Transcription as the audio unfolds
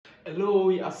Hello,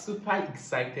 we are super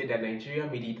excited that Nigeria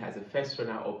made it as the first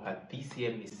runner-up at this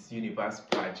year's Miss Universe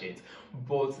pageant.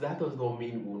 But that does not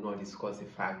mean we will not discuss the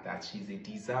fact that she's a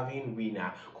deserving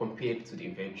winner compared to the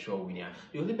eventual winner.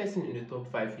 The only person in the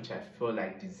top 5 which I felt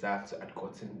like deserved to have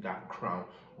gotten that crown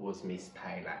was Miss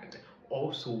Thailand.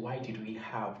 Also, why did we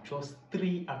have just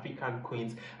 3 African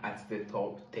queens at the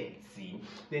top 30?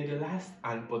 Then the last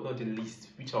and but not the least,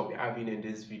 which I'll be having in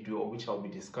this video, or which I'll be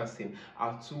discussing,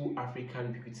 are 2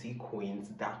 African beauty queens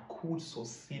that could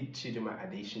succeed Chidima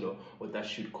Additional, or that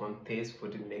should contest for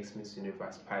the next Miss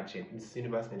Universe pageant, Miss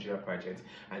Universe Nigeria pageant,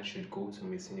 and should go to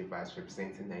Miss Universe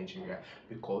representing Nigeria,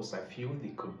 because I feel they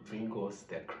could bring us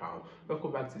the crown.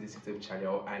 Welcome back to this YouTube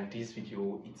channel, and this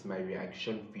video, it's my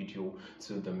reaction video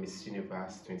to the Miss Universe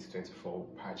 2024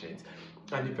 pageant.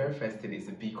 And the very first thing is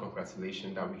a big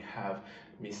congratulations that we have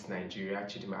Miss Nigeria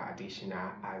Chidima Additional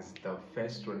as the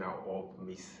first runner-up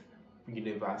Miss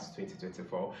Universe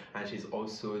 2024, and she's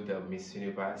also the Miss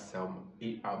Universe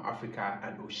Africa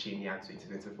and Oceania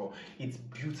 2024. It's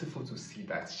beautiful to see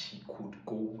that she could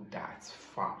go that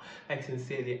far. Like,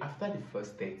 sincerely, after the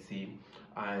first 30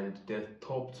 and the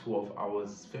top 12, I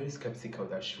was very skeptical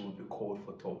that she would be called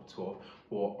for top 12,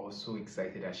 but also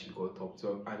excited that she got top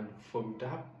 12. And from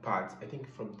that part, I think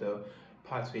from the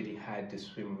part where they had the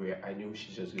swimwear, I knew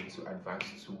she's just going to advance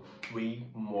to way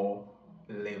more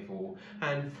level.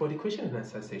 And for the question and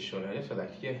answer session, I just felt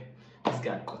like, yeah, this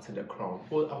guy had gotten the crown.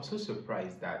 But I was so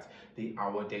surprised that they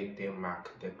awarded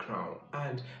Denmark the crown,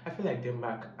 and I feel like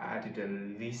Denmark added the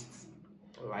least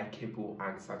likable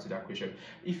answer to that question.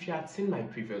 If you had seen my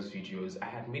previous videos, I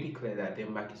had made it clear that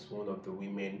Denmark is one of the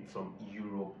women from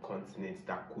Europe continent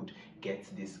that could get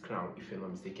this crown, if you're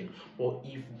not mistaken. But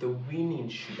if the winning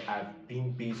should have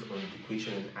been based on the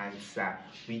question and answer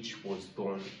which was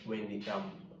done when they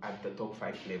at the top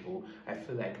 5 level, I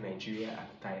feel like Nigeria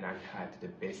and Thailand had the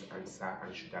best answer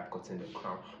and should have gotten the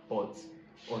crown. But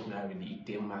ordinarily,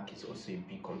 Denmark is also a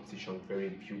big competition, very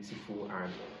beautiful,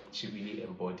 and she really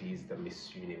embodies the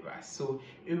Miss Universe. So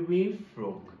away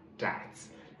from that,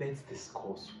 let's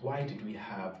discuss why did we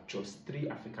have just 3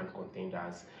 African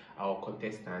contenders or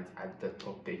contestants at the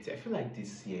top 30. I feel like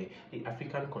this year the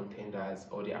African contenders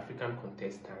or the African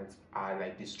contestants are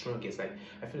like the strongest. Like,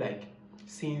 I feel like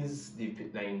since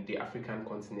the African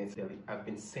continent, they have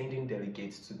been sending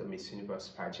delegates to the Miss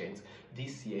Universe pageant.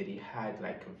 This year they had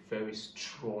like a very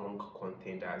strong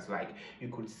contenders. Like, you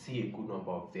could see a good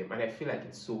number of them, and I feel like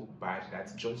it's so bad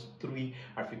that just 3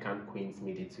 African queens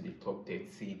made it to the top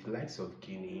 30. The likes of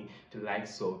Guinea, the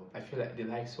likes of, I feel like the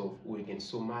likes of, oh, again,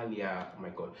 Somalia. Oh my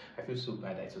god, I feel so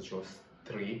bad that it was just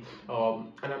 3.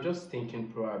 And I'm just thinking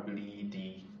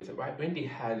probably when they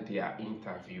had their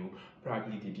interview,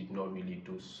 probably they did not really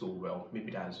do so well.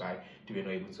 Maybe that's why they were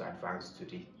not able to advance to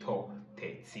the top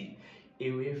 30.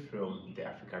 Away from the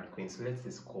African queens, so let's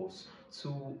discuss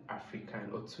 2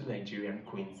 Nigerian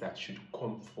queens that should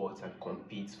come forward and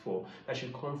compete for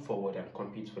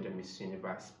the Miss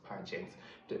Universe pageant,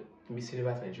 the Miss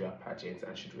Universe Nigeria pageant,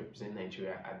 and should represent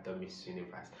Nigeria at the Miss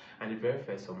Universe. And the very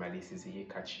first on my list is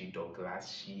Yekachi Douglas.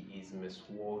 She is Miss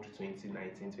World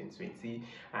 2019-2020,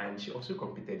 and she also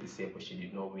competed this year, but she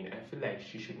did not win. I feel like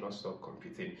she should not stop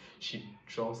competing. She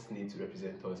just needs to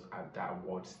represent us at that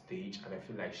world stage, and I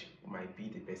feel like she might be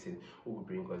the person who will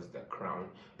bring us the crown.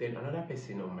 Then another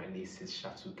person on my list is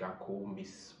Shatugako,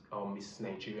 Miss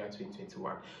Nigeria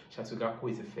 2021. Shatugako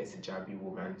is the first Hijabi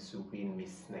woman to win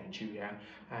Miss Nigeria,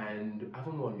 and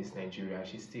having won Miss Nigeria,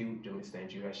 she's still the Miss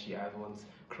Nigeria. She hasn't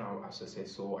crowned her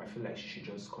success, so I feel like she should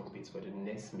just compete for the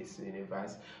next Miss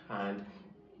Universe. And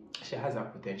she has a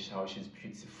potential, she's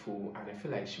beautiful, and I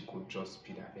feel like she could just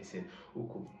be that person who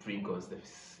could bring us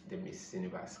the Miss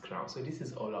Universe crown. So this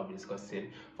is all I'll be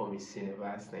discussing for Miss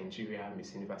Universe Nigeria,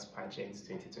 Miss Universe pageant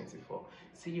 2024.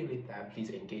 See you later. Please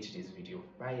engage this video.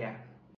 Bye.